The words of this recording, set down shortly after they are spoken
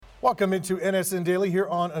Welcome into NSN Daily here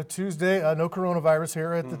on a Tuesday. No coronavirus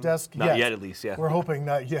here at the desk Not yet, at least, yeah. We're hoping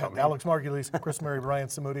not yet. Alex Margulies, Chris Murray, Brian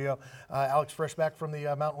Samudio. Alex, fresh back from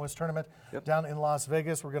the Mountain West Tournament down in Las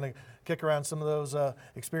Vegas. We're going to kick around some of those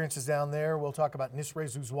experiences down there. We'll talk about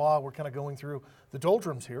Nisray-Zouzoua. We're kind of going through the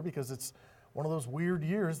doldrums here because it's one of those weird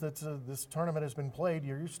years that this tournament has been played.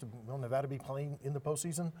 You're used to Nevada be playing in the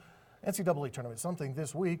postseason. NCAA tournament, something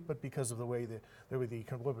this week, but because of the way there was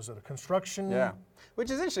what was it, a construction? Yeah, which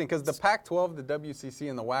is interesting because the Pac-12, the WCC,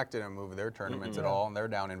 and the WAC didn't move their tournaments at all, and they're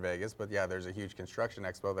down in Vegas. But yeah, there's a huge construction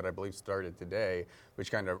expo that I believe started today, which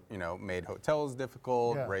kind of made hotels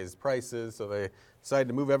difficult, raised prices. So they decided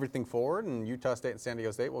to move everything forward, and Utah State and San Diego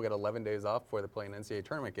State will get 11 days off before they play an NCAA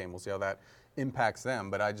tournament game. We'll see how that impacts them,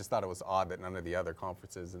 but I just thought it was odd that none of the other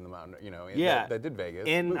conferences in the mountain, that did Vegas.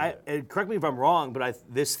 And correct me if I'm wrong, but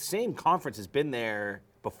this same conference has been there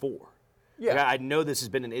before. Yeah, like, I know this has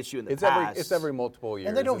been an issue in the past. It's every multiple years.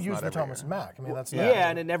 And they don't use the Thomas Mack. I mean, that's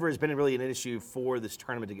and it never has been really an issue for this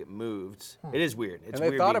tournament to get moved. It is weird. It's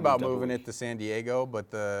and they thought about moving it to San Diego,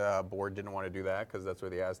 but the board didn't want to do that because that's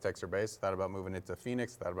where the Aztecs are based. Thought about moving it to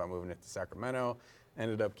Phoenix. Thought about moving it to Sacramento.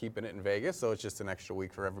 Ended up keeping it in Vegas, so it's just an extra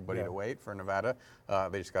week for everybody to wait for Nevada.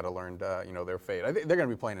 They just got to learn, their fate. I think they're going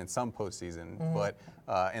to be playing in some postseason, but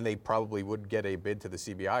and they probably would get a bid to the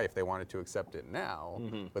CBI if they wanted to accept it now.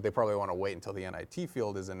 But they probably want to wait until the NIT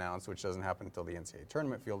field is announced, which doesn't happen until the NCAA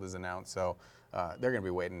tournament field is announced. So they're going to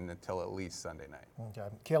be waiting until at least Sunday night. Okay.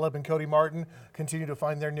 Caleb and Cody Martin continue to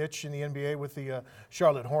find their niche in the NBA with the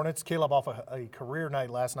Charlotte Hornets. Caleb off a career night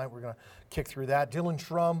last night. We're going to kick through that. Dylan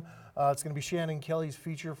Schrum. It's going to be Shannon Kelly's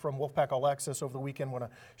feature from Wolfpack All Access over the weekend. Want to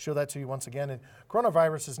show that to you once again. And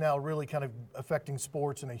coronavirus is now really kind of affecting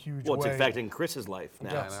sports in a huge way. Well, it's affecting Chris's life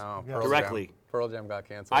now. Yeah, I know. Directly. Pearl Jam got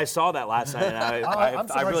canceled. I saw that last night, and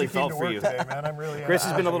I really felt for you. Today, man. I'm really Chris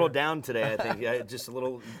has been a little down today, I think. Just a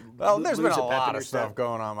little. Well, there's been a lot of stuff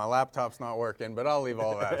going on. My laptop's not working, but I'll leave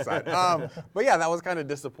all that aside. But yeah, that was kind of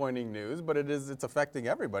disappointing news. But it's affecting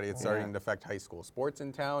everybody. It's starting to affect high school sports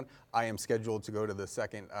in town. I am scheduled to go to the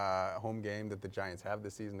second home game that the Giants have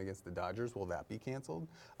this season against the Dodgers. Will that be canceled?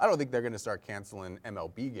 I don't think they're going to start canceling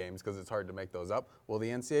MLB games because it's hard to make those up. Will the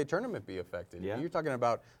NCAA tournament be affected? Yeah. You're talking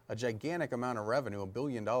about a gigantic amount of revenue, $1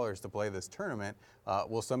 billion to play this tournament.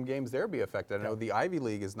 Will some games there be affected? I know the Ivy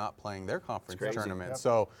League is not playing their conference tournament.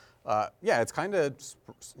 So, it's kind of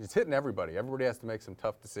it's hitting everybody. Everybody has to make some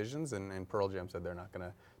tough decisions, and Pearl Jam said they're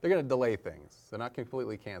going to delay things. They're not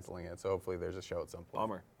completely canceling it. So hopefully there's a show at some point.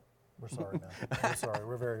 Bummer. We're sorry, man. We're sorry.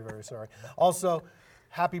 We're very, very sorry. Also,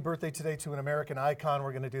 happy birthday today to an American icon.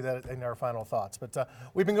 We're going to do that in our final thoughts. But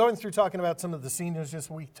we've been going through talking about some of the seniors this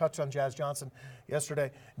week. Touched on Jazz Johnson yesterday.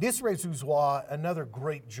 Nisray-Zouzoua, another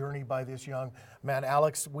great journey by this young man.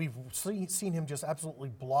 Alex, we've seen him just absolutely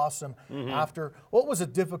blossom after what was a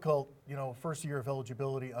difficult, first year of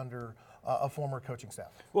eligibility under a former coaching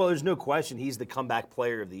staff. Well, there's no question he's the comeback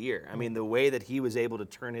player of the year. I mean, the way that he was able to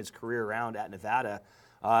turn his career around at Nevada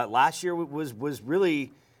last year was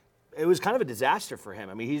really. It was kind of a disaster for him.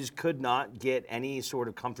 I mean, he just could not get any sort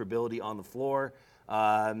of comfortability on the floor.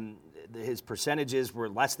 His percentages were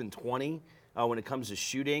less than 20 when it comes to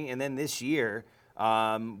shooting. And then this year,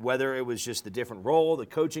 whether it was just the different role, the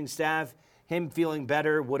coaching staff, him feeling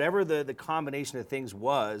better, whatever the combination of things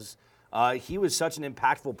was, he was such an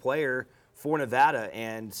impactful player for Nevada.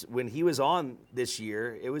 And when he was on this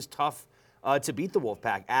year, it was tough to beat the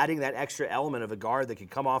Wolfpack, adding that extra element of a guard that could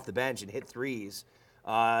come off the bench and hit threes.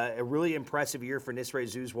 A really impressive year for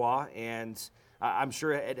Nisray-Zouzoua, and I'm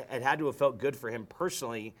sure it had to have felt good for him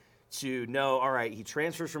personally to know, all right, he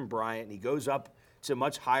transfers from Bryant, and he goes up to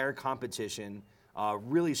much higher competition,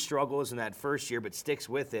 really struggles in that first year, but sticks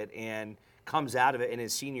with it and comes out of it in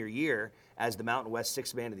his senior year as the Mountain West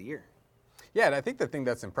Sixth Man of the Year. Yeah, and I think the thing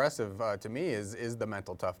that's impressive to me is the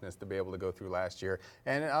mental toughness to be able to go through last year,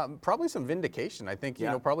 and probably some vindication. I think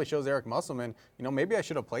probably shows Eric Musselman, maybe I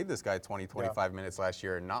should have played this guy 25 minutes last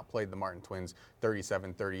year and not played the Martin Twins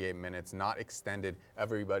 37, 38 minutes, not extended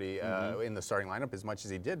everybody in the starting lineup as much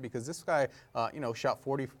as he did, because this guy, shot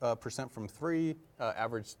 40% from three,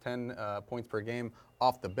 averaged 10 points per game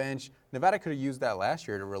off the bench. Nevada could have used that last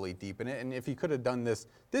year to really deepen it, and if he could have done this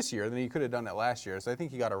year, then he could have done it last year. So I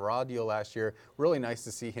think he got a raw deal last year. Really nice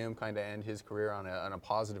to see him kind of end his career on a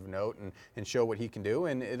positive note and show what he can do,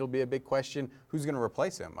 and it'll be a big question who's going to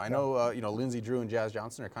replace him. I know Lindsey Drew and Jazz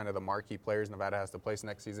Johnson are kind of the marquee players Nevada has to place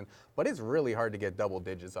next season, but it's really hard to get double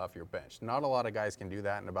digits off your bench. Not a lot of guys can do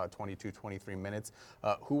that in about 22, 23 minutes.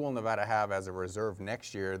 Who will Nevada have as a reserve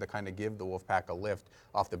next year to kind of give the Wolfpack a lift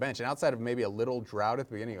off the bench? And outside of maybe a little drought at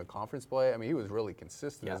the beginning of conference play, I mean, he was really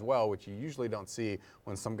consistent as well, which you usually don't see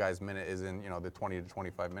when some guy's minute is in, the 20 to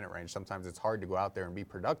 25 minute range. Sometimes it's hard to go out there and be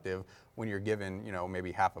productive when you're given,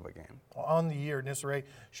 maybe half of a game. On the year, Nisare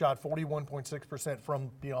shot 41.6%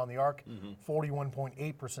 from beyond the arc,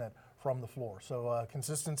 41.8% from the floor. So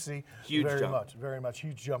consistency, Huge jump. very much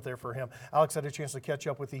huge jump there for him. Alex had a chance to catch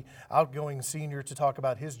up with the outgoing senior to talk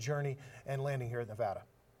about his journey and landing here at Nevada.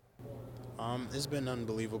 It's been an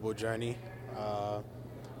unbelievable journey.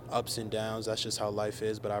 Ups and downs, that's just how life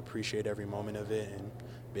is, but I appreciate every moment of it, and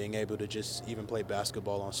being able to just even play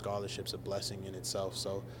basketball on scholarship's a blessing in itself.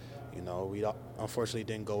 So, we unfortunately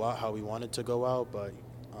didn't go out how we wanted to go out, but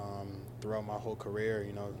throughout my whole career,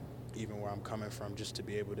 even where I'm coming from, just to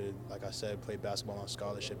be able to, like I said, play basketball on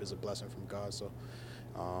scholarship is a blessing from God. So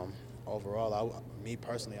overall, me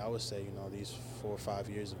personally, I would say, these 4 or 5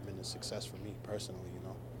 years have been a success for me personally,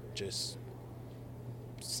 just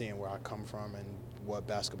seeing where I come from and what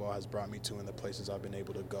basketball has brought me to and the places I've been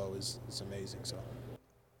able to go is amazing. So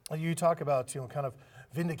you talk about, kind of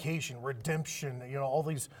vindication, redemption, all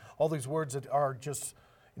these words that are just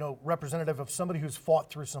representative of somebody who's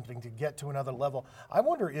fought through something to get to another level. I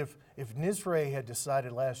wonder if Nisare had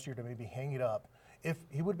decided last year to maybe hang it up, if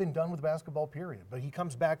he would have been done with basketball, period. But he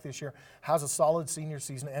comes back this year, has a solid senior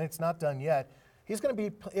season, and it's not done yet. He's going to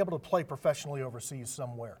be able to play professionally overseas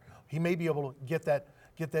somewhere. He may be able to get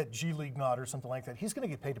that G League nod or something like that. He's going to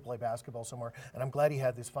get paid to play basketball somewhere, and I'm glad he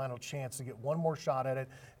had this final chance to get one more shot at it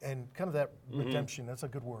and kind of that redemption. That's a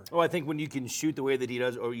good word. Well, I think when you can shoot the way that he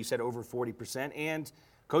does, or you said over 40%, and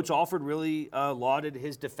Coach Alford really lauded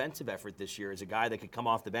his defensive effort this year as a guy that could come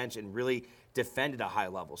off the bench and really defend at a high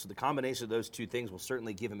level. So the combination of those two things will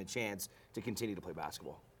certainly give him a chance to continue to play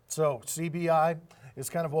basketball. So CBI is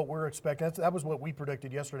kind of what we're expecting. That was what we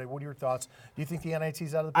predicted yesterday. What are your thoughts? Do you think the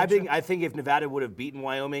NIT's out of the picture? I think if Nevada would have beaten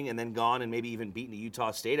Wyoming and then gone and maybe even beaten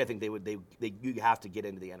Utah State, I think you have to get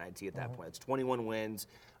into the NIT at that point. It's 21 wins.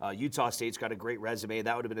 Utah State's got a great resume.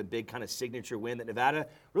 That would have been a big kind of signature win that Nevada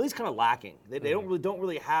really is kind of lacking. They don't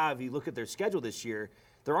really have. You look at their schedule this year,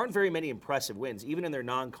 there aren't very many impressive wins, even in their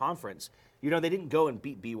non-conference. They didn't go and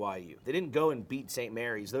beat BYU. They didn't go and beat St.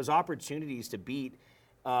 Mary's. Those opportunities to beat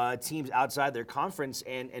teams outside their conference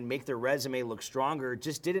and make their resume look stronger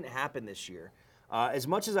just didn't happen this year. As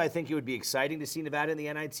much as I think it would be exciting to see Nevada in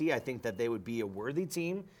the NIT, I think that they would be a worthy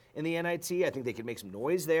team in the NIT. I think they could make some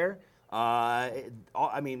noise there. The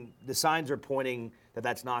signs are pointing that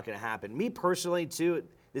that's not going to happen. Me personally, too,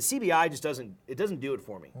 the CBI just doesn't do it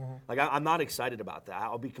for me. Like, I'm not excited about that.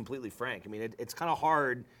 I'll be completely frank. I mean, it's kind of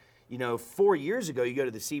hard. 4 years ago, you go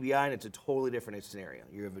to the CBI and it's a totally different scenario.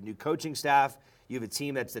 You have a new coaching staff. You have a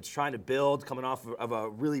team that's trying to build, coming off of a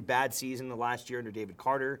really bad season the last year under David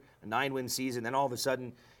Carter, a 9-win season. Then all of a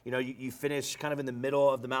sudden, you finish kind of in the middle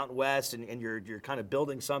of the Mountain West, and you're kind of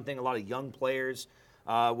building something. A lot of young players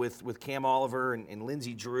with Cam Oliver and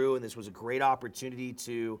Lindsey Drew, and this was a great opportunity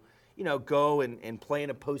to go and play in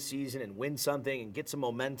a postseason and win something and get some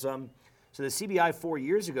momentum. So the CBI 4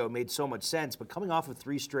 years ago made so much sense, but coming off of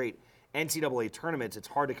 3 straight NCAA tournaments, it's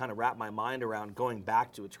hard to kind of wrap my mind around going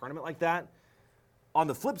back to a tournament like that. On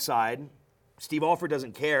the flip side, Steve Alford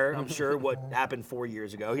doesn't care, I'm sure, what happened 4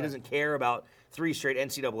 years ago. He doesn't care about 3 straight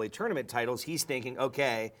NCAA tournament titles. He's thinking,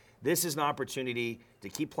 okay, this is an opportunity to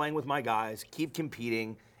keep playing with my guys, keep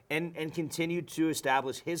competing, and continue to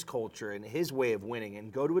establish his culture and his way of winning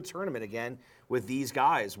and go to a tournament again with these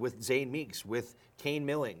guys, with Zane Meeks, with Kane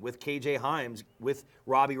Milling, with KJ Himes, with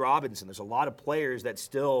Robbie Robinson. There's a lot of players that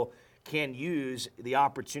still can use the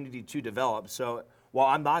opportunity to develop. So while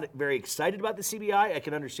I'm not very excited about the CBI, I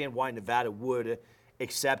can understand why Nevada would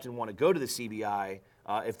accept and want to go to the CBI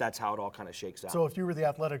if that's how it all kind of shakes out. So if you were the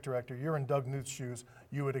athletic director, you're in Doug Newt's shoes,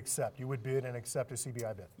 you would accept. You would bid and accept a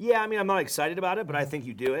CBI bid. Yeah, I'm not excited about it, but I think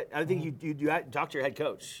you do it. I think you talk to your head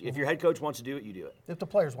coach. If your head coach wants to do it, you do it. If the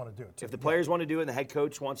players want to do it, too. If the players want to do it and the head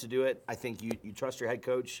coach wants to do it, I think you trust your head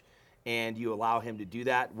coach and you allow him to do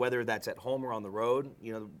that, whether that's at home or on the road.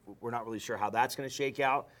 We're not really sure how that's going to shake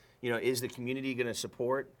out. Is the community going to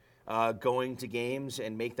support going to games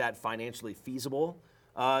and make that financially feasible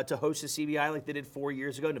to host the CBI like they did 4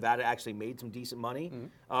 years ago? Nevada actually made some decent money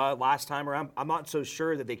last time around. I'm not so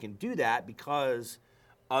sure that they can do that because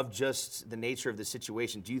of just the nature of the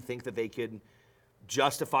situation. Do you think that they could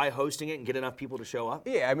justify hosting it and get enough people to show up?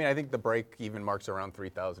 Yeah, I think the break even marks around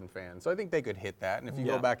 3,000 fans. So I think they could hit that. And if you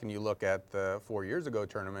go back and you look at the 4 years ago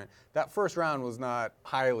tournament, that first round was not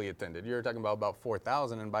highly attended. You're talking about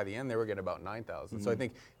 4,000, and by the end they were getting about 9,000. So I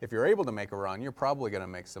think if you're able to make a run, you're probably going to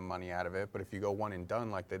make some money out of it. But if you go one and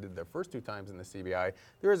done like they did their first 2 times in the CBI,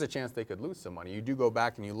 there is a chance they could lose some money. You do go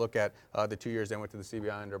back and you look at the 2 years they went to the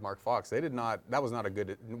CBI under Mark Fox. That was not a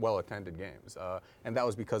good, well-attended games. And that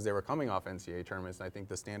was because they were coming off NCAA tournaments. I think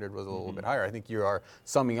the standard was a little bit higher. I think you are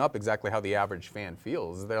summing up exactly how the average fan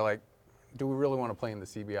feels. They're like, do we really want to play in the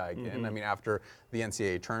CBI again? I mean, after the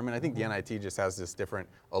NCAA tournament, I think the NIT just has this different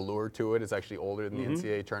allure to it. It's actually older than the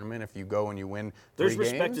NCAA tournament. If you go and you win There's 3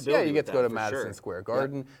 games, respectability you get to go to for Madison sure. Square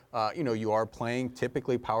Garden. You know, you are playing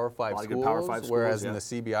typically Power 5 lot of schools, good Power 5 schools, whereas yeah. in the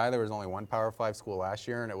CBI there was only one Power 5 school last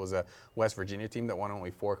year, and it was a West Virginia team that won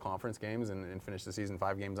only 4 conference games and finished the season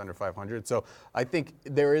 5 games under 500. So I think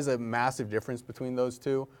there is a massive difference between those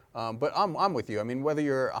two. But I'm with you. I mean, whether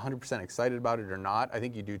you're 100% excited about it or not, I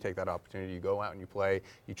think you do take that opportunity. You go out and you play.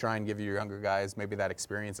 You try and give your younger guys maybe that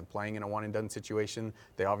experience of playing in a one-and-done situation.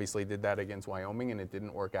 They obviously did that against Wyoming, and it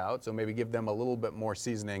didn't work out. So maybe give them a little bit more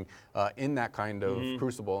seasoning in that kind of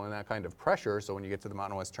crucible and that kind of pressure. So when you get to the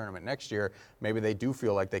Mountain West tournament next year, maybe they do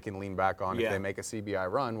feel like they can lean back on if they make a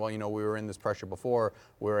CBI run. Well, you know, we were in this pressure before.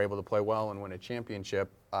 We were able to play well and win a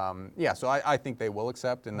championship. So I think they will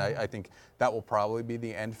accept, and I think that will probably be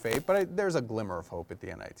the end fate. But there's a glimmer of hope at the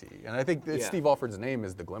NIT, and I think Steve Alford's name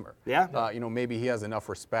is the glimmer. You know, maybe he has enough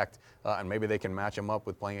respect, and maybe they can match him up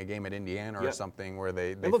with playing a game at Indiana or something where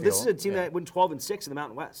they And look, feel, this is a team that went 12-6 in the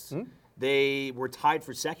Mountain West. They were tied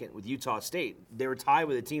for second with Utah State. They were tied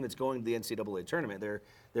with a team that's going to the NCAA tournament. They're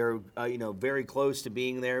you know, very close to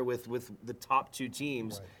being there with the top 2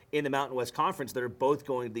 teams in the Mountain West Conference that are both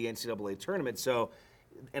going to the NCAA tournament. So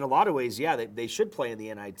in a lot of ways, they should play in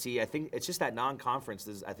the NIT. I think it's just that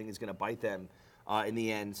non-conference I think is going to bite them in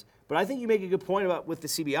the end. But I think you make a good point about with the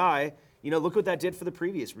CBI. You know, look what that did for the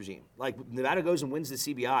previous regime. Like, Nevada goes and wins the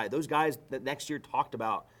CBI. Those guys that next year talked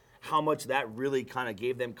about how much that really kind of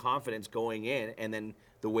gave them confidence going in, and then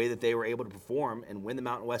the way that they were able to perform and win the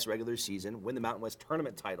Mountain West regular season, win the Mountain West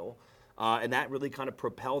tournament title, and that really kind of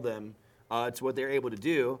propelled them to what they're able to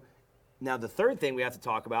do. Now, the third thing we have to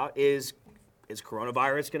talk about is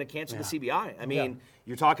coronavirus going to cancel the CBI? I mean,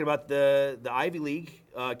 you're talking about the Ivy League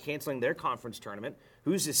canceling their conference tournament.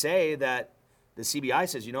 Who's to say that the CBI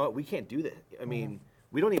says, you know what, we can't do that? I mean,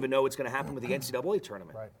 we don't even know what's going to happen with the NCAA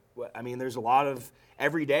tournament. I mean, there's a lot of,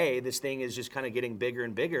 every day, this thing is just kind of getting bigger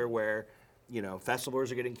and bigger where, you know,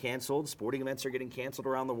 festivals are getting canceled, sporting events are getting canceled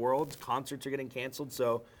around the world, concerts are getting canceled.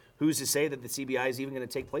 So who's to say that the CBI is even going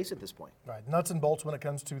to take place at this point? Right, nuts and bolts when it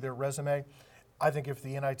comes to their resume. I think if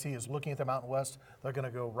the NIT is looking at the Mountain West, they're going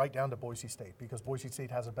to go right down to Boise State because Boise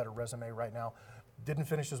State has a better resume right now. Didn't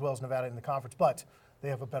finish as well as Nevada in the conference, but they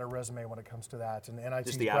have a better resume when it comes to that. And the NIT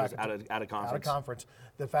just the out of conference. Out of conference.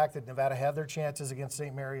 The fact that Nevada had their chances against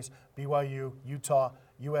St. Mary's, BYU, Utah,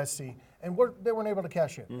 USC, and they weren't able to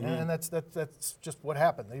cash in. And that's just what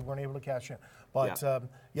happened. They weren't able to cash in. But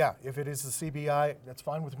if it is the CBI, that's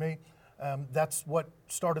fine with me. That's what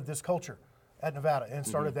started this culture at Nevada and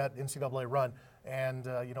started that NCAA run. And,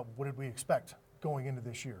 you know, what did we expect going into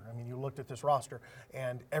this year? I mean, you looked at this roster,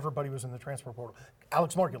 and everybody was in the transfer portal.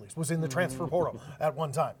 Alex Margulies was in the transfer portal at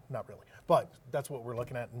one time. Not really. But that's what we're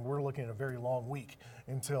looking at, and we're looking at a very long week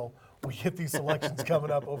until we get these selections coming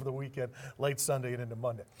up over the weekend, late Sunday and into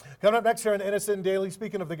Monday. Coming up next here on the NSN Daily,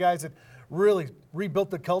 speaking of the guys that really rebuilt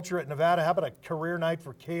the culture at Nevada, how about a career night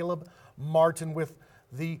for Caleb Martin with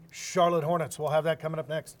the Charlotte Hornets? We'll have that coming up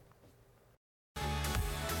next.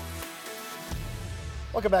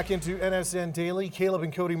 Welcome back into NSN Daily. Caleb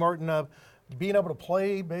and Cody Martin being able to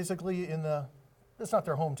play basically in it's not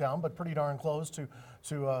their hometown, but pretty darn close to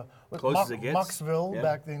Close as it gets. Mocksville,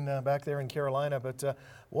 back there in Carolina. But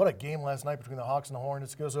what a game last night between the Hawks and the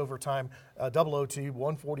Hornets. It goes overtime, double OT,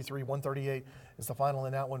 143-138 is the final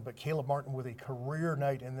in that one. But Caleb Martin with a career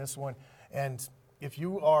night in this one. And if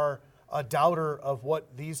you are a doubter of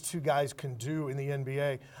what these two guys can do in the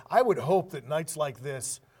NBA, I would hope that nights like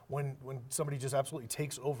this, when somebody just absolutely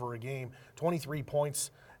takes over a game, 23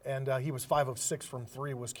 points, and he was 5 of 6 from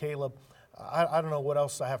 3 was Caleb. I don't know what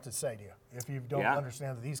else I have to say to you if you don't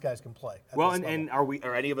understand that these guys can play. Well, and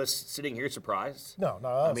are any of us sitting here surprised? No,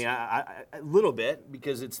 not us. I mean, a little bit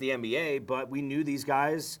because it's the NBA, but we knew these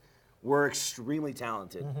guys were extremely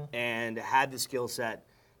talented and had the skill set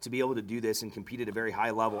to be able to do this and compete at a very high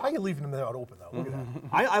level. How are you leaving them out open, though? Look at that.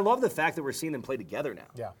 I love the fact that we're seeing them play together now.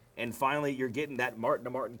 Yeah. And finally, you're getting that Martin to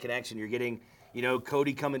Martin connection. You're getting, you know,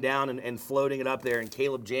 Cody coming down and floating it up there, and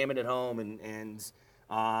Caleb jamming it home, and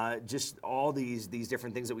just all these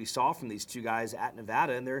different things that we saw from these two guys at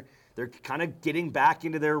Nevada, and they're kind of getting back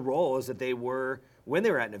into their roles that they were when they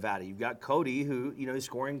were at Nevada. You've got Cody, who, you know, is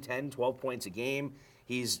scoring 10, 12 points a game.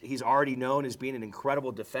 He's already known as being an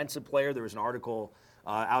incredible defensive player. There was an article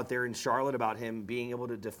out there in Charlotte about him being able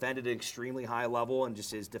to defend at an extremely high level and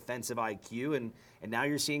just his defensive IQ. And now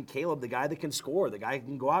you're seeing Caleb, the guy that can score, the guy who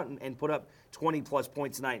can go out and put up 20-plus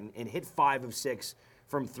points a night and hit 5 of 6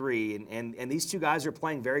 from three, and these two guys are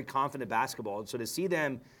playing very confident basketball. And so to see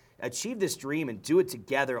them achieve this dream and do it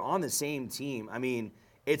together on the same team, I mean,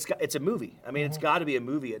 it's a movie. I mean, it's got to be a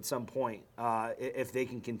movie at some point if they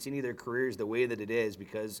can continue their careers the way that it is,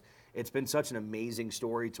 because it's been such an amazing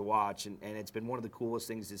story to watch, and it's been one of the coolest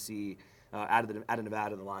things to see out of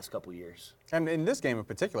Nevada in the last couple of years. And in this game in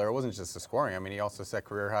particular, it wasn't just the scoring. I mean, he also set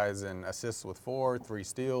career highs in assists with 4, 3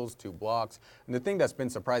 steals, 2 blocks. And the thing that's been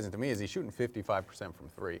surprising to me is he's shooting 55% from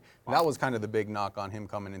 3. And that was kind of the big knock on him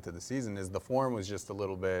coming into the season, is the form was just a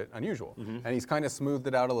little bit unusual. And he's kind of smoothed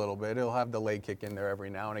it out a little bit. He'll have the leg kick in there every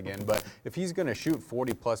now and again. But if he's going to shoot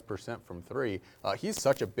 40+% from 3, he's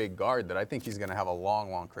such a big guard that I think he's going to have a long,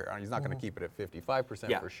 long career. I mean, he's not going to keep it at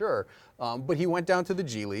 55% for sure. But he went down to the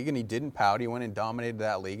G League and he didn't pout. He went and dominated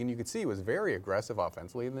that league, and you could see he was very aggressive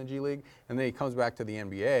offensively in the G League. And then he comes back to the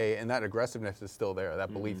NBA, and that aggressiveness is still there.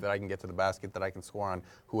 That belief that I can get to the basket, that I can score on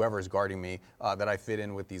whoever's guarding me, that I fit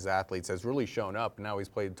in with these athletes has really shown up. Now he's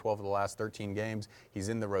played 12 of the last 13 games. He's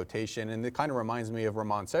in the rotation, and it kind of reminds me of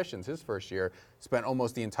Ramon Sessions, his first year. Spent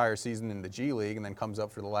almost the entire season in the G League, and then comes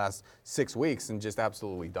up for the last 6 weeks and just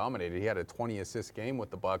absolutely dominated. He had a 20-assist game with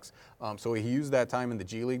the Bucks, so he used that time in the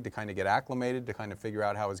G League to kind of get acclimated, to kind of figure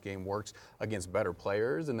out how his game works against better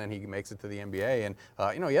players, and then he makes it to the NBA. And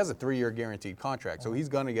he has a 3-year guaranteed contract, so he's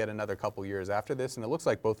going to get another couple years after this. And it looks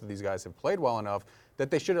like both of these guys have played well enough that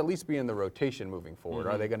they should at least be in the rotation moving forward.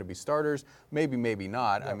 Are they going to be starters? Maybe, maybe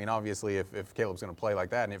not. I mean, obviously, if Caleb's going to play like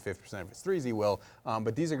that and hit 50% of his threes, he will.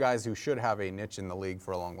 But these are guys who should have a niche in the league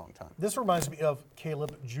for a long, long time. This reminds me of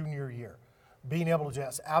Caleb junior year. Being able to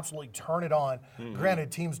just absolutely turn it on.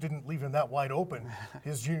 Granted, teams didn't leave him that wide open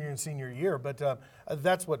his junior and senior year, but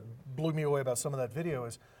that's what blew me away about some of that video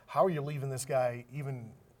is how are you leaving this guy even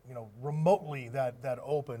remotely that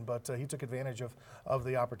open, but he took advantage of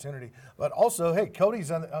the opportunity. But also, hey,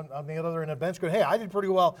 Cody's on the other end of the bench going, hey, I did pretty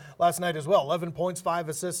well last night as well. 11 points, 5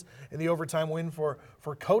 assists in the overtime win for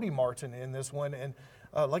Cody Martin in this one. And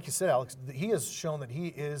like you said, Alex, he has shown that he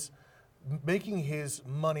is making his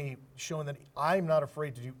money, showing that I'm not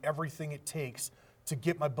afraid to do everything it takes to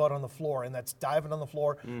get my butt on the floor, and that's diving on the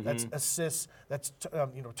floor, that's assists, that's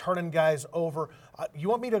turning guys over. You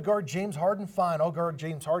want me to guard James Harden? Fine, I'll guard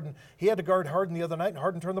James Harden. He had to guard Harden the other night, and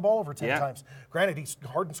Harden turned the ball over 10 times. Granted,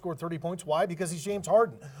 Harden scored 30 points. Why? Because he's James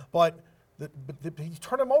Harden. But he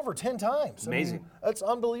turned him over 10 times. Amazing. I mean, that's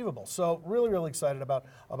unbelievable. So really, really excited about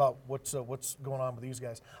what's going on with these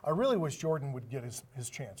guys. I really wish Jordan would get his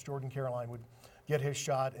chance. Jordan Caroline would get his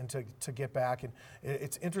shot and to get back. And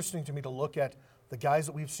it's interesting to me to look at the guys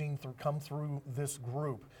that we've seen come through this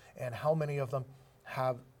group and how many of them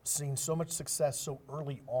have seen so much success so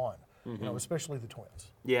early on, especially the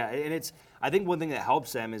twins. Yeah, and I think one thing that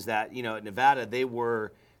helps them is that, at Nevada, they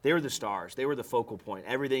were the stars. They were the focal point.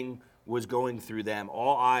 Everything was going through them.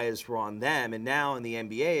 All eyes were on them. And now in the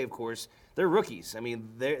NBA, of course, they're rookies. I mean,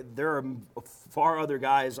 there are far other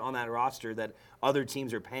guys on that roster that other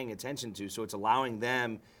teams are paying attention to. So it's allowing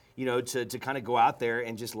them to kind of go out there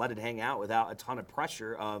and just let it hang out without a ton of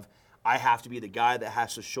pressure of, I have to be the guy that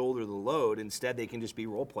has to shoulder the load. Instead, they can just be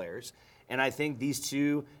role players. And I think these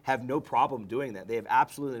two have no problem doing that. They have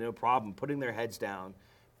absolutely no problem putting their heads down,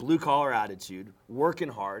 blue-collar attitude, working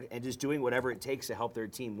hard, and just doing whatever it takes to help their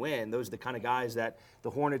team win. Those are the kind of guys that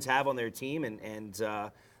the Hornets have on their team, and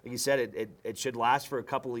like you said, it should last for a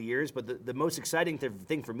couple of years. But the most exciting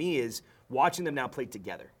thing for me is watching them now play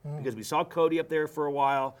together. Because we saw Cody up there for a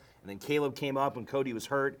while, and then Caleb came up when Cody was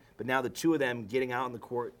hurt. But now the two of them getting out on the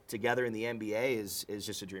court together in the NBA is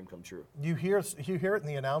just a dream come true. You hear it in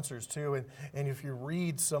the announcers, too. And if you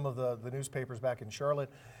read some of the newspapers back in Charlotte,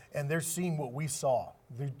 and they're seeing what we saw,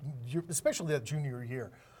 especially that junior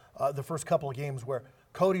year, the first couple of games where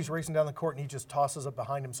Cody's racing down the court and he just tosses up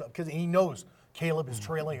behind himself because he knows Caleb is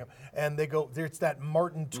trailing him. And they go, it's that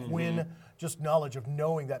Martin twin just knowledge of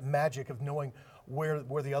knowing, that magic of knowing where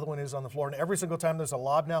the other one is on the floor. And every single time there's a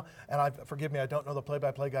lob now, and forgive me, I don't know the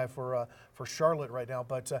play-by-play guy for Charlotte right now,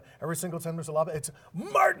 but every single time there's a lob, it's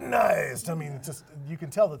Martinized. I mean, you can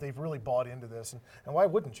tell that they've really bought into this. And why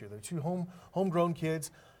wouldn't you? They're two homegrown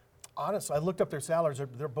kids. Honestly, I looked up their salaries.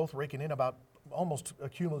 They're both raking in about almost a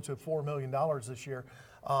cumulative $4 million this year.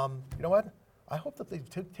 You know what? I hope that they've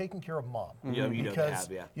taken care of Mom. Yeah, because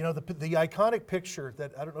they have, yeah. The iconic picture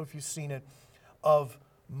that, I don't know if you've seen it, of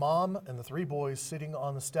Mom and the three boys sitting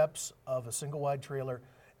on the steps of a single-wide trailer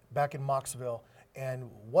back in Moxville, and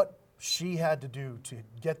what she had to do to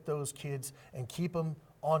get those kids and keep them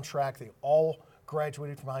on track. They all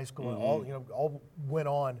graduated from high school and all went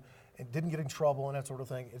on and didn't get in trouble and that sort of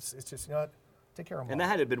thing. It's just, take care of Mom. And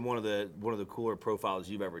that had been one of the cooler profiles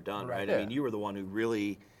you've ever done, right? Yeah. I mean, you were the one who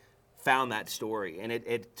really found that story, and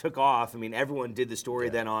it took off. I mean, everyone did the story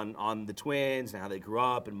then on the twins and how they grew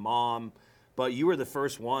up and mom, but you were the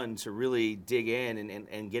first one to really dig in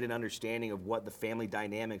and get an understanding of what the family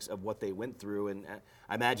dynamics of what they went through, and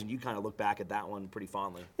I imagine you kind of look back at that one pretty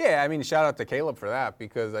fondly. Yeah, I mean, shout out to Caleb for that,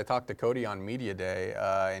 because I talked to Cody on Media Day,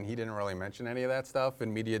 and he didn't really mention any of that stuff,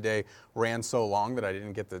 and Media Day ran so long that I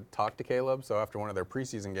didn't get to talk to Caleb, so after one of their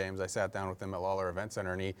preseason games, I sat down with him at Lawler Event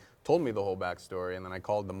Center, and he told me the whole backstory, and then I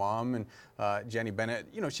called the mom, and Jenny Bennett,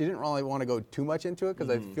 you know, she didn't really want to go too much into it, because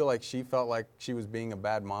I feel like she felt like she was being a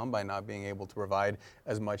bad mom by not being able to provide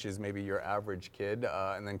as much as maybe your average kid,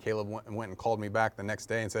 and then Caleb went and called me back the next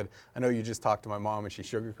day and said, I know you just talked to my mom, and she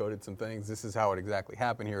sugarcoated some things. This is how it exactly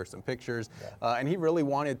happened. Here are some pictures. And he really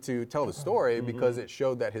wanted to tell the story because it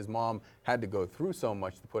showed that his mom had to go through so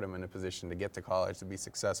much to put him in a position to get to college, to be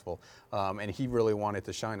successful. And he really wanted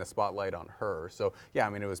to shine a spotlight on her. So, yeah, I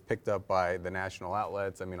mean, it was picked up by the national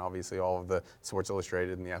outlets. I mean, obviously all of the Sports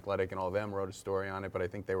Illustrated and The Athletic and all of them wrote a story on it, but I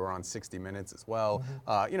think they were on 60 Minutes as well.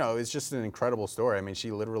 You know, it's just an incredible story. I mean, she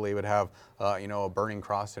literally would have, you know, a burning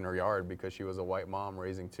cross in her yard because she was a white mom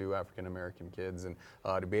raising 2 African-American kids. And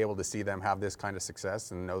to be able to see them have this kind of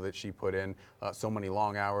success and know that she put in so many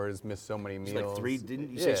long hours, missed so many meals. Like 3,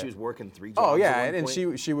 didn't you say she was working 3 jobs? Oh yeah, at one and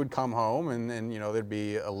point? she would come home and you know there'd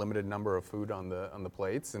be a limited number of food on the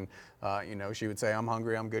plates, and you know she would say, I'm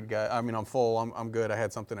hungry, I'm good, guy. I mean, I'm full, I'm good. I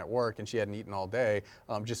had something at work, and she hadn't eaten all day,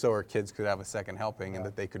 just so her kids could have a second helping and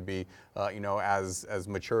that they could be you know as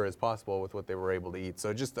mature as possible with what they were able to eat.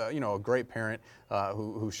 So just you know a great parent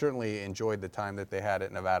who certainly enjoyed the time that they had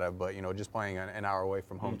at Nevada, but you know just playing an hour away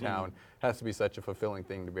from hometown has to be such a fulfilling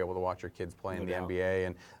thing to be able to watch your kids play in the NBA.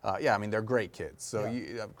 And yeah, I mean they're great kids, so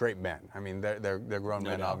great men. I mean they're grown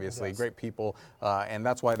men, obviously, great people, and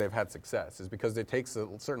that's why they've had success, is because it takes a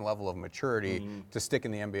certain level of maturity to stick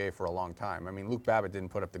in the NBA for a long time. I mean, Luke Babbitt didn't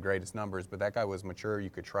put up the greatest numbers, but that guy was mature. You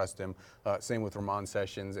could trust him. Same with Ramon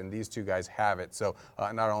Sessions, and these two guys have it. So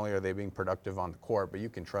not only are they being productive on the court, but you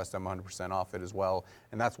can trust them 100% off it as well.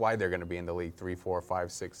 And that's why they're going to be in the league 3, 4,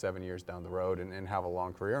 5, 6, 7 years down the road and have a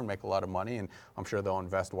long career and make a lot of money. And I'm sure they'll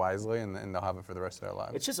invest wisely and they'll have it for the rest of their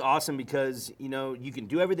lives. It's just awesome because, you know, you can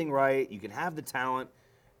do everything right, you can have the talent,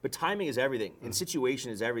 but timing is everything, and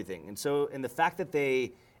situation is everything. And so, and the fact that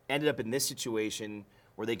they ended up in this situation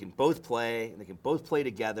where they can both play, and they can both play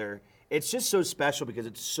together, it's just so special because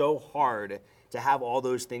it's so hard to have all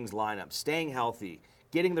those things line up. Staying healthy,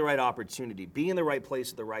 getting the right opportunity, being in the right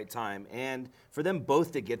place at the right time, and for them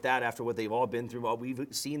both to get that after what they've all been through, what we've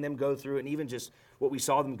seen them go through, and even just what we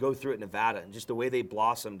saw them go through at Nevada, and just the way they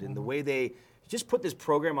blossomed, and the way they just put this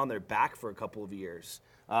program on their back for a couple of years.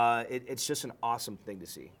 It's just an awesome thing to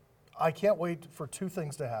see. I can't wait for 2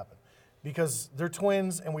 things to happen because they're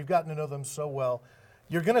twins and we've gotten to know them so well.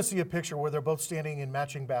 You're going to see a picture where they're both standing in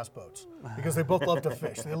matching bass boats because they both love to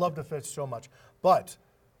fish. They love to fish so much. But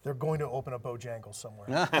they're going to open a Bojangles somewhere.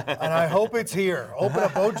 And I hope it's here. Open a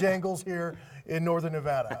Bojangles here in Northern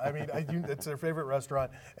Nevada. I mean, it's their favorite restaurant.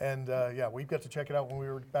 And yeah, we've got to check it out when we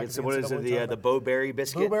were back at the What is it, the Bowberry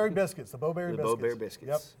biscuit? Blueberry biscuits, the Bowberry biscuits. Bowberry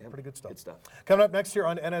biscuits. Yep, pretty good stuff. Good stuff. Coming up next here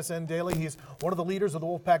on NSN Daily, he's one of the leaders of the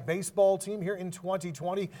Wolfpack baseball team here in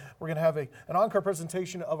 2020. We're going to have an encore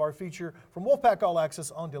presentation of our feature from Wolfpack All Access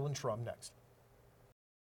on Dylan Schrum next.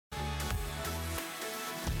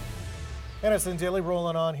 NSN Daily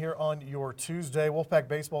rolling on here on your Tuesday. Wolfpack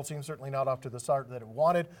baseball team certainly not off to the start that it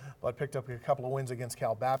wanted, but picked up a couple of wins against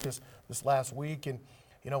Cal Baptist this last week. And,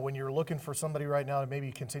 you know, when you're looking for somebody right now to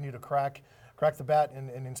maybe continue to crack the bat and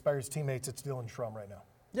inspire his teammates, it's Dylan Schrum right now.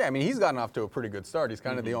 Yeah, I mean, he's gotten off to a pretty good start. He's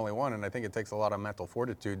kind of the only one, and I think it takes a lot of mental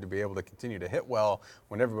fortitude to be able to continue to hit well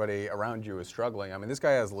when everybody around you is struggling. I mean, this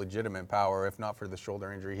guy has legitimate power, if not for the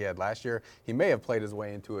shoulder injury he had last year. He may have played his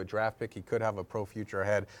way into a draft pick. He could have a pro future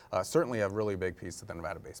ahead. Certainly a really big piece to the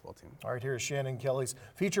Nevada baseball team. All right, here's Shannon Kelly's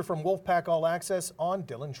feature from Wolfpack All Access on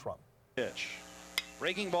Dylan Schrum. Pitch.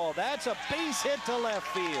 Breaking ball. That's a base hit to left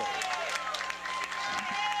field.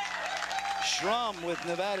 Schrum with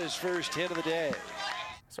Nevada's first hit of the day.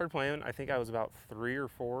 Started playing, I think I was about 3 or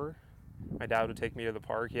 4. My dad would take me to the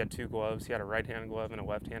park. He had 2 gloves. He had a right-handed glove and a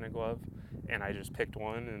left-handed glove, and I just picked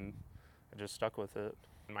one and I just stuck with it.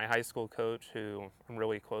 My high school coach, who I'm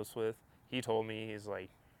really close with, he told me, he's like,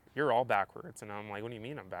 you're all backwards. And I'm like, what do you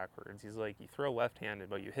mean I'm backwards? He's like, you throw left-handed,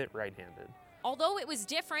 but you hit right-handed. Although it was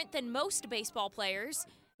different than most baseball players,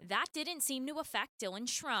 that didn't seem to affect Dylan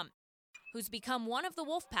Schrum, who's become one of the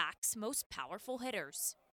Wolfpack's most powerful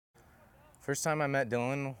hitters. First time I met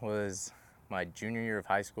Dylan was my junior year of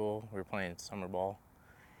high school. We were playing summer ball.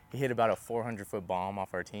 He hit about a 400-foot bomb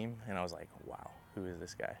off our team, and I was like, wow, who is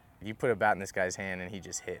this guy? You put a bat in this guy's hand, and he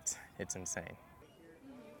just hits. It's insane.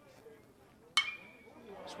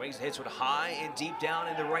 Swings and hits one high and deep down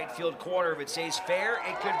in the right field corner. If it stays fair,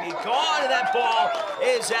 it could be gone, and that ball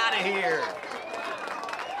is out of here.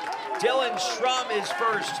 Dylan Schrum, his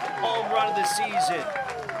first home run of the season.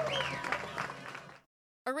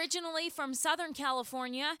 Originally from Southern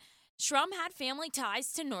California, Schrum had family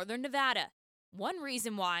ties to Northern Nevada. One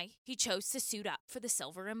reason why he chose to suit up for the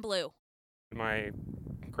silver and blue. My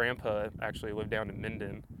grandpa actually lived down in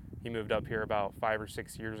Minden. He moved up here about 5 or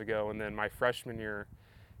 6 years ago, and then my freshman year,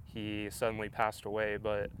 he suddenly passed away,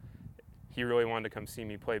 but he really wanted to come see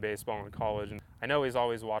me play baseball in college. And I know he's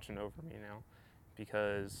always watching over me now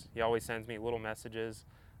because he always sends me little messages,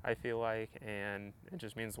 I feel like, and it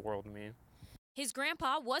just means the world to me. His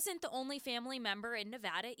grandpa wasn't the only family member in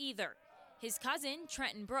Nevada either. His cousin,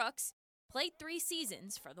 Trenton Brooks, played 3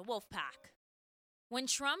 seasons for the Wolfpack. When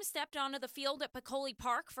Schrum stepped onto the field at Peccole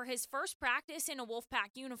Park for his first practice in a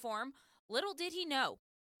Wolfpack uniform, little did he know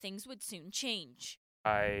things would soon change.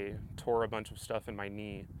 I tore a bunch of stuff in my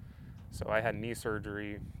knee, so I had knee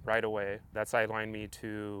surgery right away. That sidelined me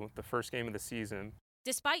to the first game of the season.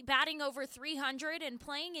 Despite batting over 300 and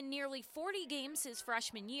playing in nearly 40 games his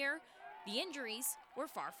freshman year, the injuries were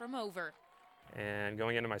far from over. And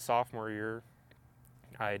going into my sophomore year,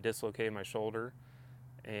 I dislocated my shoulder,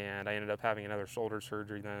 and I ended up having another shoulder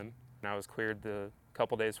surgery then. And I was cleared the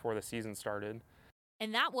couple days before the season started.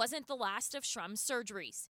 And that wasn't the last of Schrum's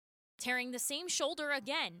surgeries, tearing the same shoulder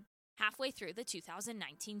again halfway through the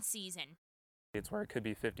 2019 season. It's where it could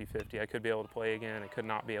be 50-50. I could be able to play again. I could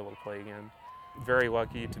not be able to play again. Very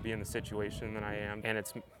lucky to be in the situation that I am, and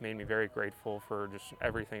it's made me very grateful for just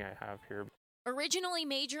everything I have here. Originally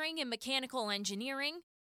majoring in mechanical engineering,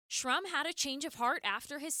 Schrum had a change of heart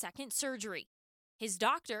after his second surgery. His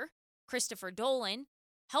doctor, Christopher Dolan,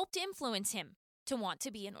 helped influence him to want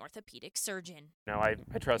to be an orthopedic surgeon. Now, I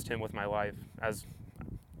trust him with my life, as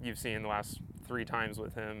you've seen the last 3 times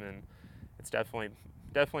with him, and it's definitely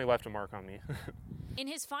left a mark on me. In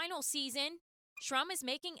his final season, Schrum is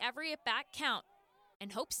making every at-bat count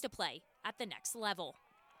and hopes to play at the next level.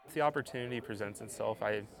 If the opportunity presents itself,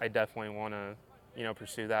 I definitely want to,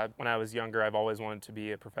 pursue that. When I was younger, I've always wanted to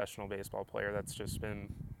be a professional baseball player. That's just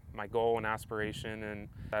been my goal and aspiration, and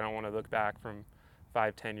I don't want to look back from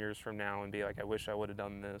 5-10 years from now and be like, I wish I would have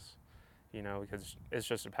done this, because it's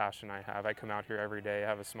just a passion I have. I come out here every day, I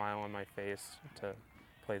have a smile on my face to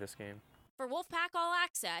play this game. For Wolfpack All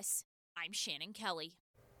Access, I'm Shannon Kelly.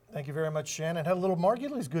 Thank you very much, Shannon. Had a little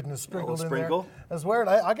Margulies goodness sprinkled in there as well.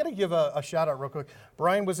 I got to give a shout out real quick.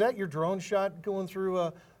 Brian, was that your drone shot going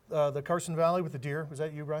through the Carson Valley with the deer? Was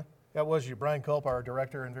that you, Brian? That was you. Brian Culp, our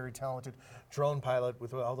director and very talented drone pilot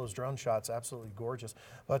with all those drone shots. Absolutely gorgeous.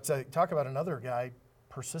 But talk about another guy,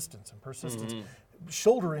 persistence. Mm-hmm.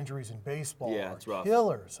 Shoulder injuries in baseball are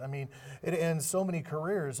killers. I mean, it ends so many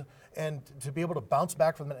careers, and to be able to bounce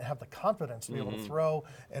back from it and have the confidence to be able to throw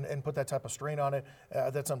and put that type of strain on it,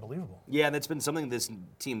 that's unbelievable. Yeah, and that's been something this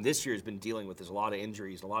team this year has been dealing with. There's a lot of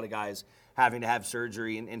injuries, a lot of guys having to have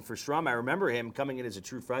surgery. And for Schrum, I remember him coming in as a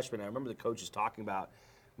true freshman. I remember the coaches talking about,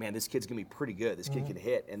 man, this kid's going to be pretty good. This kid can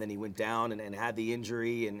hit. And then he went down and had the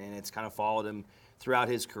injury, and it's kind of followed him throughout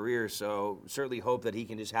his career. So certainly hope that he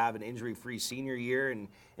can just have an injury-free senior year. And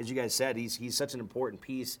as you guys said, he's such an important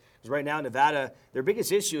piece. Because right now, Nevada, their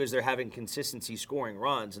biggest issue is they're having consistency scoring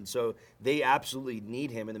runs. And so they absolutely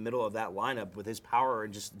need him in the middle of that lineup with his power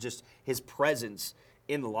and just his presence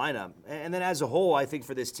in the lineup. And then as a whole, I think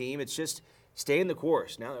for this team, it's just stay in the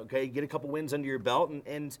course. Now, okay, get a couple wins under your belt.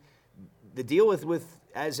 And the deal with,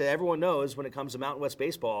 as everyone knows, when it comes to Mountain West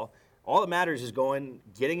baseball, all that matters is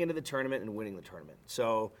getting into the tournament and winning the tournament.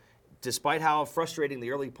 So despite how frustrating the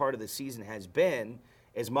early part of the season has been,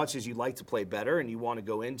 as much as you'd like to play better and you want to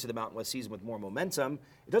go into the Mountain West season with more momentum,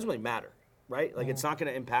 it doesn't really matter, right? Like it's not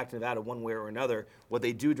going to impact Nevada one way or another. What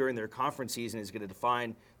they do during their conference season is going to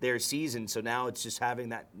define their season. So now it's just having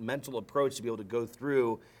that mental approach to be able to go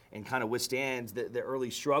through and kind of withstand the early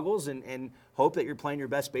struggles and hope that you're playing your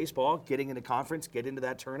best baseball, getting into conference, get into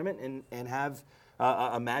that tournament, and have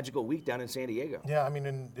a magical week down in San Diego. Yeah, I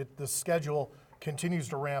mean, the schedule continues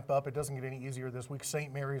to ramp up. It doesn't get any easier this week.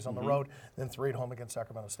 St. Mary's on the road, then 3 at home against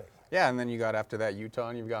Sacramento State. Yeah, and then you got after that Utah,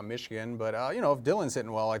 and you've got Michigan. But, if Dylan's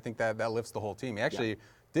hitting well, I think that lifts the whole team. He actually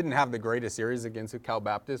didn't have the greatest series against Cal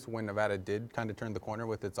Baptist when Nevada did kind of turn the corner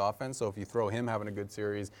with its offense. So if you throw him having a good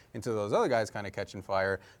series into those other guys kind of catching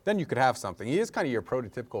fire, then you could have something. He is kind of your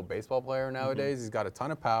prototypple baseball player nowadays. He's got a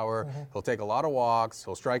ton of power. He'll take a lot of walks.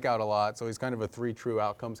 He'll strike out a lot. So he's kind of a 3 true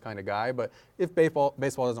outcomes kind of guy. But if baseball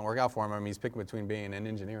doesn't work out for him, I mean, he's picking between being an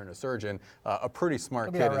engineer and a surgeon, a pretty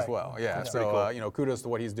smart kid as well. Yeah, so cool. Kudos to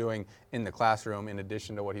what he's doing in the classroom in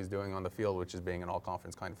addition to what he's doing on the field, which is being an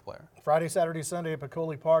all-conference kind of player. Friday, Saturday, Sunday at Peccole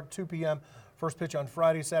Park, 2 p.m. First pitch on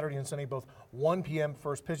Friday, Saturday, and Sunday, both 1 p.m.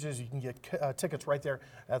 first pitches. You can get tickets right there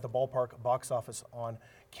at the ballpark box office on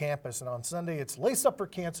campus. And on Sunday, it's Lace Up for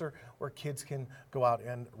Cancer, where kids can go out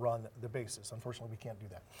and run the bases. Unfortunately, we can't do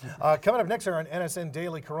that. Coming up next here on NSN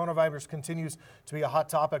Daily, coronavirus continues to be a hot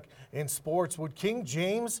topic in sports. Would King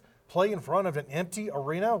James play in front of an empty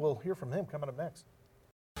arena? We'll hear from him coming up next.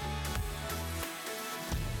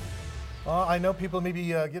 I know people may be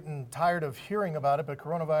getting tired of hearing about it, but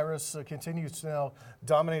coronavirus continues to now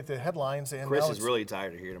dominate the headlines. And Chris is really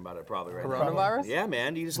tired of hearing about it probably right now. Coronavirus? Yeah,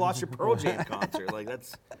 man. You just lost your Pearl Jam concert. Like,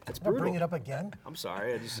 that's brutal. Bring it up again? I'm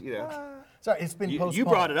sorry. I just, Sorry, it's been postponed. You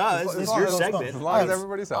brought it up. This is your segment. As long as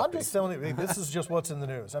everybody's healthy. I'm just telling you, this is just what's in the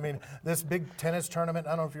news. I mean, this big tennis tournament,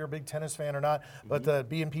 I don't know if you're a big tennis fan or not, but the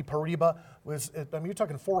BNP Paribas was, I mean, you're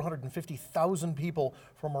talking 450,000 people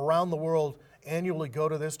from around the world annually go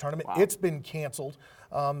to this tournament. Wow. It's been canceled.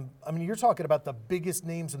 I mean, you're talking about the biggest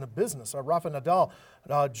names in the business. Rafa Nadal,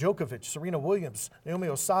 Djokovic, Serena Williams, Naomi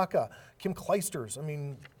Osaka, Kim Clijsters. I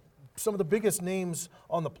mean, some of the biggest names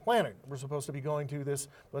on the planet were supposed to be going to this,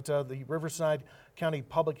 but the Riverside County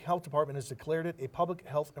Public Health Department has declared it a public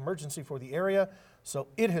health emergency for the area, so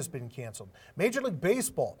it has been canceled. Major League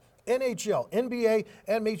Baseball, NHL, NBA,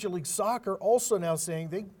 and Major League Soccer also now saying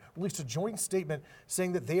they released a joint statement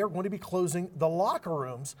saying that they are going to be closing the locker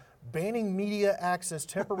rooms, banning media access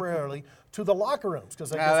temporarily to the locker rooms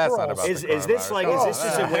because that's not about is this like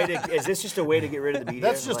is this just a way to get rid of the media?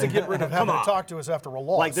 That's just to get rid of having to talk to us after a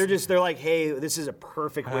loss. Like they're like, hey, this is a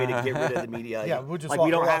perfect way to get rid of the media. Yeah, we'll just like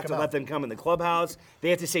we don't have to let them come in the clubhouse.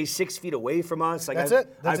 They have to stay 6 feet away from us. Like that's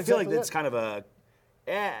it. That's I feel exactly like that's kind of a,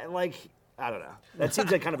 like. I don't know. That seems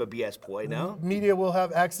like kind of a BS ploy, no? Media will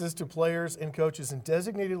have access to players and coaches in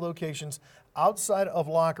designated locations outside of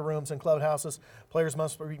locker rooms and clubhouses. Players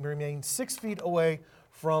must remain 6 feet away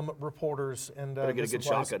from reporters. And better get a good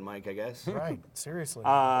shotgun, Mike, I guess. Right, seriously.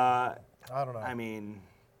 I don't know. I mean,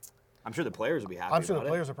 I'm sure the players will be happy I'm sure about the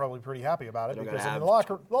players are probably pretty happy about it because I mean, the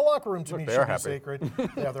locker room to me should be sacred.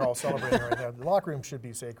 Yeah, they're all celebrating right now. The locker room should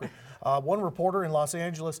be sacred. One reporter in Los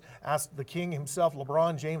Angeles asked the king himself,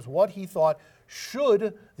 LeBron James, what he thought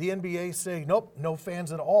should the NBA say, nope, no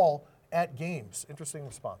fans at all at games. Interesting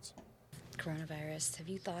response. Coronavirus, have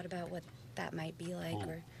you thought about what that might be like?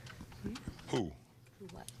 Or Who? Who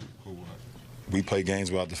what? Who what? We play games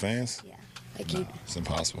without the fans? Yeah. Like you. It's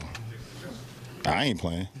impossible. I ain't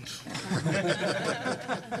playing. If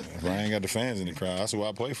I ain't got the fans in the crowd, that's what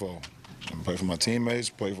I play for. I play for my teammates,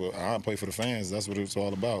 I play for the fans. That's what it's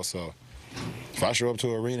all about. So if I show up to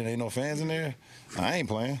an arena and ain't no fans in there, I ain't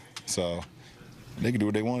playing. So they can do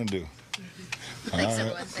what they want to do. All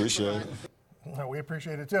right, appreciate it. Well, we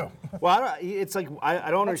appreciate it too. Well, it's like I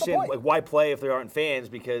don't understand like why play if there aren't fans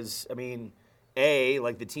because I mean,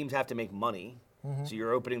 like the teams have to make money, so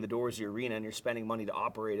you're opening the doors of your arena and you're spending money to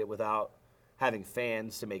operate it without having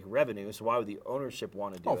fans to make revenue. So why would the ownership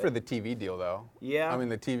want to do it? Oh, for the TV deal though. Yeah. I mean,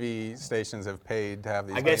 the TV stations have paid to have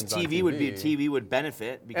these. I guess games on TV would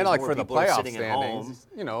benefit because and like more for the people are playoff sitting at home. standings,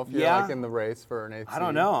 you know, if you're like in the race for an 8th I don't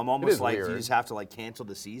seed, know. I'm almost like weird. you just have to like cancel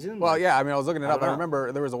the season. Well, like, yeah. I mean, I was looking it up. I know.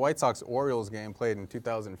 remember there was a White Sox-Orioles game played in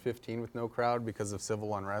 2015 with no crowd because of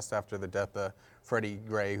civil unrest after the death of Freddie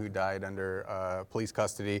Gray, who died under police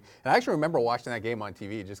custody. And I actually remember watching that game on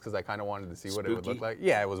TV just because I kind of wanted to see what it would look like.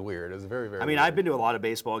 Yeah, it was weird. It was very, very. I mean, weird. I've been to a lot of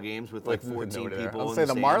baseball games with like 14 people. I'll say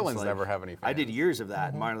the stands. Marlins like, never have any fans. I did years of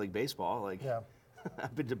that in minor league baseball. Like,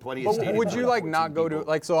 I've been to plenty of stadiums. Would you like not go to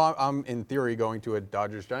like? So I'm in theory going to a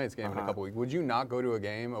Dodgers-Giants game in a couple weeks. Would you not go to a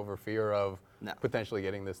game over fear of potentially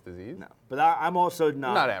getting this disease? No, but I'm also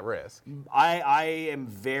not at risk. I am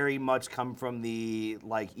very much come from the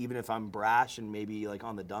like even if I'm brash and maybe like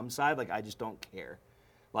on the dumb side, like I just don't care.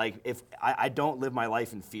 Like if I don't live my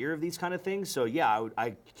life in fear of these kind of things, so yeah,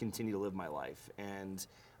 I continue to live my life and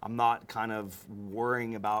I'm not kind of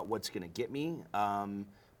worrying about what's going to get me.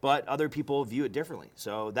 But other people view it differently.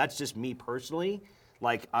 So that's just me personally.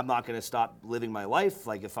 Like, I'm not going to stop living my life.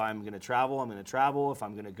 Like, if I'm going to travel, I'm going to travel. If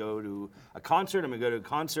I'm going to go to a concert, I'm going to go to a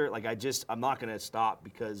concert. Like, I'm not going to stop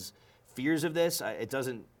because fears of this, it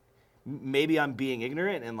doesn't, maybe I'm being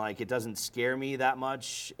ignorant and, like, it doesn't scare me that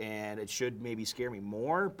much and it should maybe scare me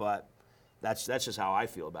more, but that's just how I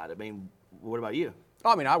feel about it. I mean, what about you?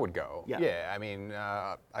 I mean, I would go. Yeah. I mean,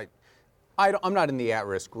 I'm not in the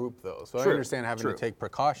at-risk group, though, so I understand having to take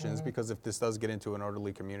precautions because if this does get into an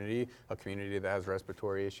orderly community, a community that has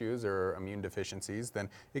respiratory issues or immune deficiencies, then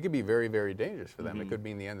it could be very, very dangerous for them. It could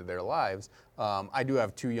mean the end of their lives. I do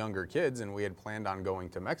have 2 younger kids, and we had planned on going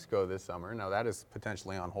to Mexico this summer. Now, that is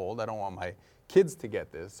potentially on hold. I don't want my kids to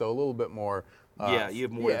get this, so a little bit more Yeah, you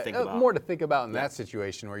have more to think about. More to think about in that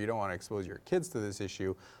situation where you don't want to expose your kids to this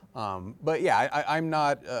issue. But yeah, I'm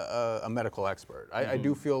not a medical expert. I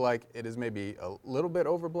do feel like it is maybe a little bit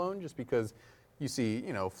overblown, just because you see,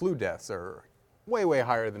 flu deaths are way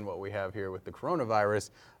higher than what we have here with the coronavirus.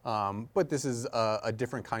 But this is a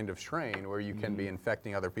different kind of strain where you can be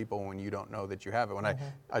infecting other people when you don't know that you have it. When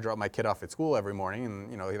I drop my kid off at school every morning,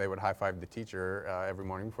 and they would high five the teacher every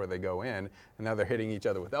morning before they go in, and now they're hitting each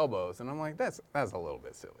other with elbows, and I'm like, that's a little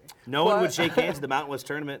bit silly. No one would shake hands at the Mountain West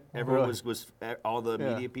tournament. Everyone was all the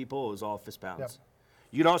media people. It was all fist pounds. Yep.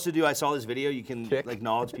 You can also do. I saw this video. You can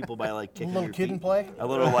acknowledge people by kicking a little your kid feet. and play. A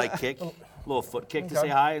little kick, a little foot kick to say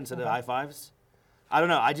hi instead of high fives. I don't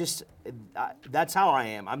know. That's how I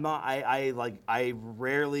am. I'm not. I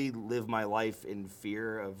rarely live my life in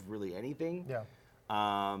fear of really anything.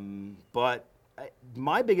 Yeah. But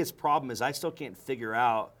my biggest problem is I still can't figure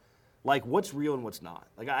out what's real and what's not.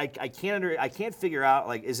 I can't figure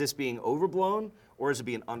out is this being overblown or is it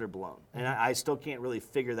being underblown? And I still can't really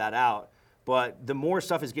figure that out. But the more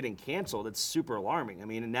stuff is getting canceled, it's super alarming. I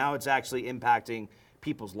mean, now it's actually impacting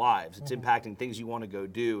people's lives. It's impacting things you want to go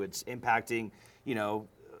do. It's impacting.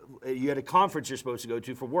 You had a conference you're supposed to go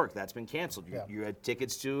to for work. That's been canceled. You had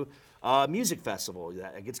tickets to a music festival.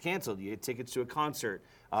 That gets canceled. You had tickets to a concert.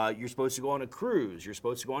 You're supposed to go on a cruise. You're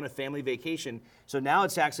supposed to go on a family vacation. So now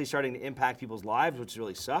it's actually starting to impact people's lives, which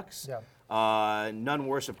really sucks. Yeah. None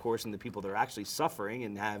worse, of course, than the people that are actually suffering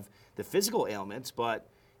and have the physical ailments. But,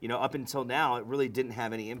 up until now, it really didn't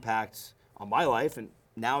have any impact on my life. And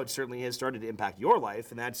now it certainly has started to impact your life.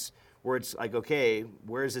 And that's where it's okay,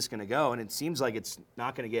 where is this going to go? And it seems like it's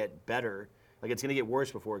not going to get better. It's going to get worse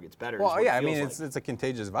before it gets better. Well, yeah, I mean, it's a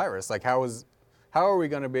contagious virus. How are we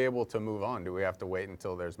going to be able to move on? Do we have to wait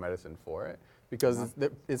until there's medicine for it? Because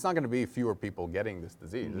it's not going to be fewer people getting this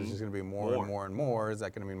disease. It's just going to be more and more and more. Is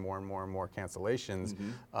that going to mean more and more and more cancellations?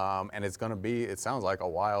 And it's going to be, it sounds like, a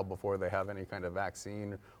while before they have any kind of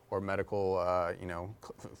vaccine or medical,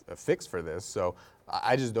 fix for this. So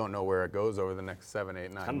I just don't know where it goes over the next 7,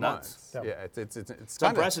 8, 9 months. Nuts. Yeah, it's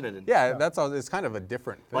unprecedented. Yeah, that's all. It's kind of a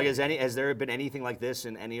different thing. Has there been anything like this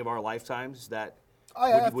in any of our lifetimes that would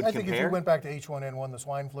I compare? think if you went back to H1N1, the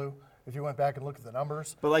swine flu, if you went back and looked at the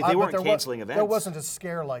numbers. But they weren't canceling events. There wasn't a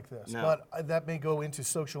scare like this. No. But that may go into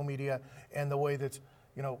social media and the way that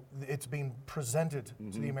it's being presented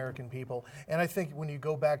to the American people. And I think when you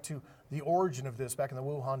go back to the origin of this, back in the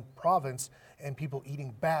Wuhan province, and people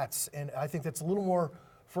eating bats, and I think that's a little more,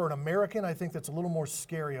 for an American, I think that's a little more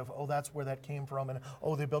scary of, that's where that came from, and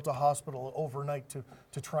they built a hospital overnight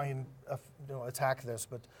to try and attack this.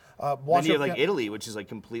 But then you have Italy, which is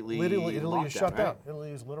completely Italy is shut down. Right?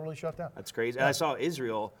 Italy is literally shut down. That's crazy. And I saw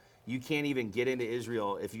Israel. You can't even get into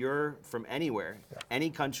Israel if you're from anywhere,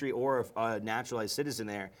 any country, or a naturalized citizen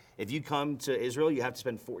there. If you come to Israel, you have to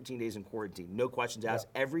spend 14 days in quarantine. No questions asked.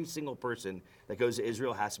 Every single person that goes to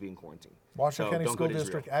Israel has to be in quarantine. Washington County School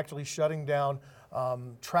District actually shutting down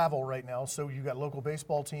travel right now. So you got local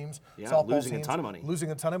baseball teams, softball losing teams, a ton of money.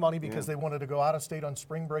 Losing a ton of money because they wanted to go out of state on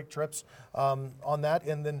spring break trips on that.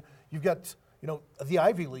 And then you've got the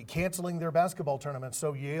Ivy League canceling their basketball tournaments.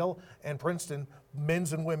 So Yale and Princeton,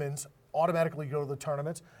 men's and women's, automatically go to the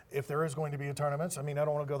tournaments if there is going to be a tournament. I mean, I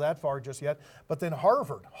don't want to go that far just yet. But then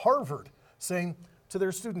Harvard saying to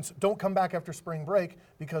their students, don't come back after spring break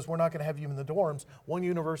because we're not going to have you in the dorms. One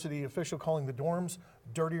university official calling the dorms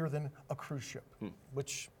dirtier than a cruise ship,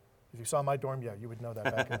 which, if you saw my dorm, you would know that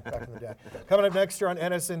back in the day. Coming up next here on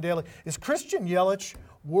NSN Daily, is Christian Yelich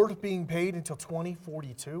worth being paid until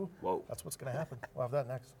 2042? Whoa. That's what's going to happen. We'll have that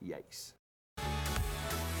next. Yikes.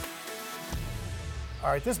 All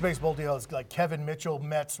right, this baseball deal is like Kevin Mitchell,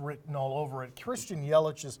 Mets written all over it. Christian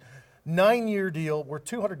Yelich's 9-year deal worth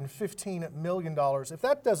 $215 million. If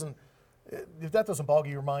that doesn't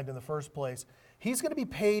boggle your mind in the first place, he's going to be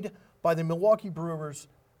paid by the Milwaukee Brewers,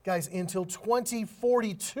 guys, until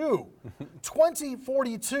 2042.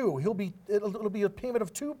 2042. It'll be a payment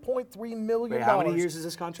of $2.3 million. Wait, how many years is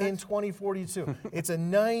this contract? In 2042. It's a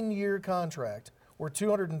 9-year contract. We're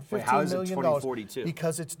 $215 million. How is it 2042?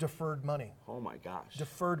 Because it's deferred money. Oh my gosh.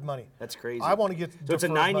 Deferred money. That's crazy. I want to get So it's a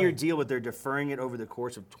deferred 9-year money. deal, but they're deferring it over the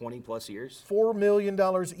course of 20 plus years? $4 million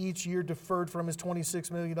each year deferred from his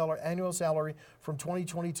 $26 million annual salary from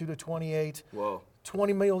 2022 to 28. Whoa.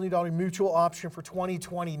 $20 million mutual option for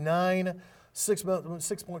 2029.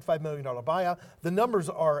 $6.5 million buyout. The numbers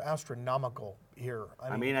are astronomical here.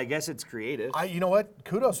 I mean, I guess it's creative. You know what?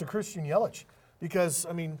 Kudos to Christian Yelich because,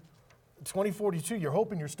 2042, you're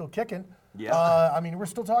hoping you're still kicking. Yeah. We're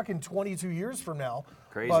still talking 22 years from now.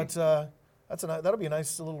 Crazy. But that'll be a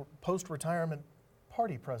nice little post-retirement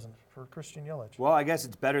party present for Christian Yelich. Well, I guess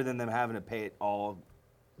it's better than them having to pay it all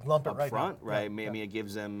Lump it up right front, now. right? Yeah, Maybe yeah. it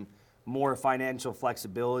gives them more financial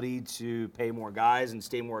flexibility to pay more guys and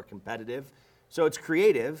stay more competitive. So it's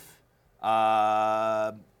creative.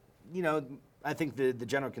 I think the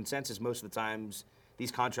general consensus most of the times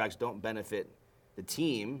these contracts don't benefit the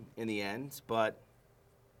team in the end, but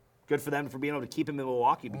good for them for being able to keep him in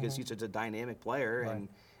Milwaukee because he's such a dynamic player. Right.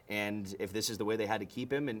 And if this is the way they had to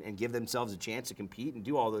keep him and give themselves a chance to compete and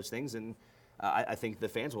do all those things, then I think the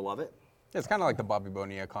fans will love it. It's kind of like the Bobby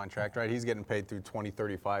Bonilla contract, right? He's getting paid through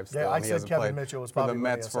 2035 still. Yeah, I and he said hasn't Kevin played Mitchell was for Bobby the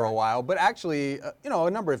Mets Bonilla, for a sorry. while. But actually, a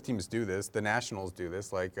number of teams do this. The Nationals do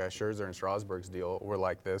this, like Scherzer and Strasburg's deal were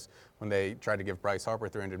like this. When they tried to give Bryce Harper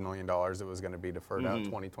 $300 million, it was going to be deferred out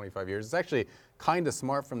 20, 25 years. It's actually kind of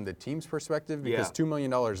smart from the team's perspective because $2 million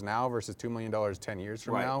now versus $2 million 10 years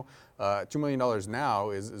from Right. now. $2 million now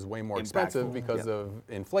is way more expensive Impactful. because Yeah. of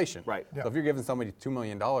inflation. Right. So if you're giving somebody $2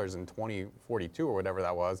 million in 2042 or whatever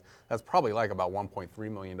that was, that's probably like about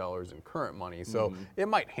 $1.3 million in current money. So it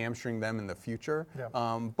might hamstring them in the future.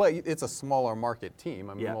 Yeah. But it's a smaller market team.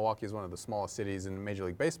 I mean, Yeah. Milwaukee is one of the smallest cities in Major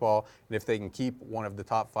League Baseball. And if they can keep one of the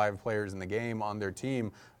top 5 players in the game on their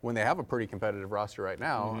team when they have a pretty competitive roster right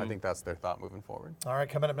now, I think that's their thought moving forward. All right,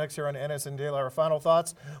 coming up next here on NSN Daily, our final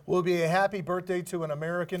thoughts will be a happy birthday to an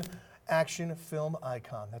American action film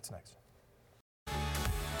icon. That's next.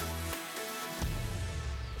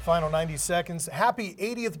 Final 90 seconds. Happy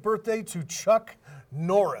 80th birthday to Chuck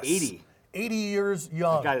Norris. 80. 80 years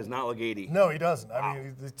young. That guy does not look 80. No, he doesn't. I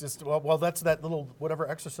mean, it's just well, that's that little whatever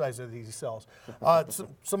exercise that he sells.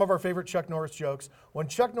 Some of our favorite Chuck Norris jokes. When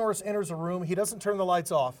Chuck Norris enters a room, he doesn't turn the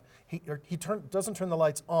lights off. He doesn't turn the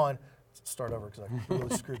lights on. Start over because I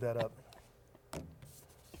really screwed that up.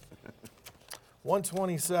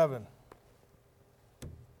 127.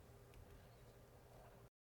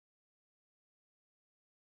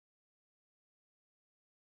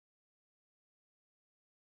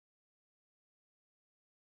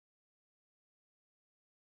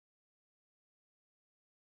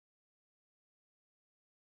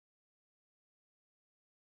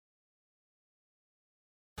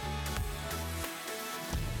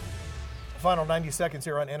 Final 90 seconds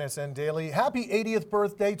here on NSN Daily. Happy 80th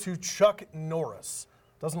birthday to Chuck Norris.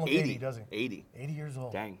 Doesn't look 80, does he? 80. 80 years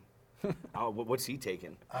old. Dang. What's he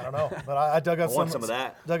taking? I don't know, but I dug up I want some of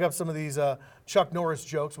that. Dug up some of these Chuck Norris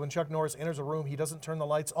jokes. When Chuck Norris enters a room, he doesn't turn the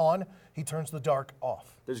lights on; he turns the dark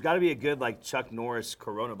off. There's got to be a good Chuck Norris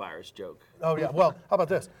coronavirus joke. Oh yeah. Well, how about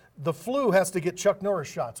this? The flu has to get Chuck Norris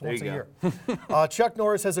shots once a you year. Chuck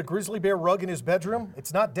Norris has a grizzly bear rug in his bedroom.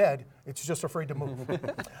 It's not dead; it's just afraid to move.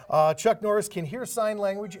 Chuck Norris can hear sign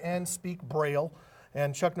language and speak Braille.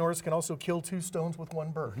 And Chuck Norris can also kill 2 stones with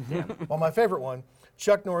 1 bird. Well, my favorite one,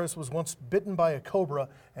 Chuck Norris was once bitten by a cobra,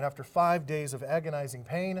 and after 5 days of agonizing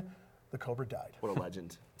pain, the cobra died. What a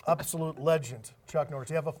legend. Absolute legend, Chuck Norris.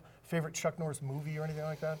 Do you have a favorite Chuck Norris movie or anything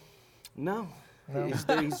like that? No.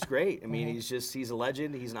 He's great. I mean, he's a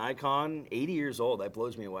legend. He's an icon. 80 years old. That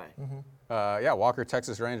blows me away. Walker,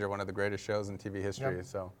 Texas Ranger, one of the greatest shows in TV history. Yep.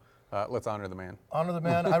 So let's honor the man. Honor the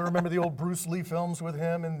man. I remember the old Bruce Lee films with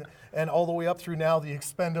him and all the way up through now the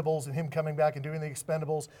Expendables and him coming back and doing the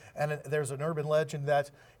Expendables. And there's an urban legend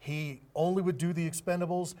that he only would do the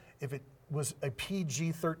Expendables if it was a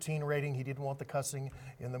PG-13 rating. He didn't want the cussing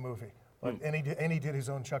in the movie. But, and he did his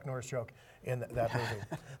own Chuck Norris joke in that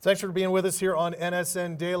movie. Thanks for being with us here on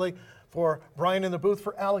NSN Daily. For Brian in the booth,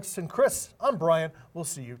 for Alex and Chris, I'm Brian. We'll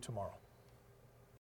see you tomorrow.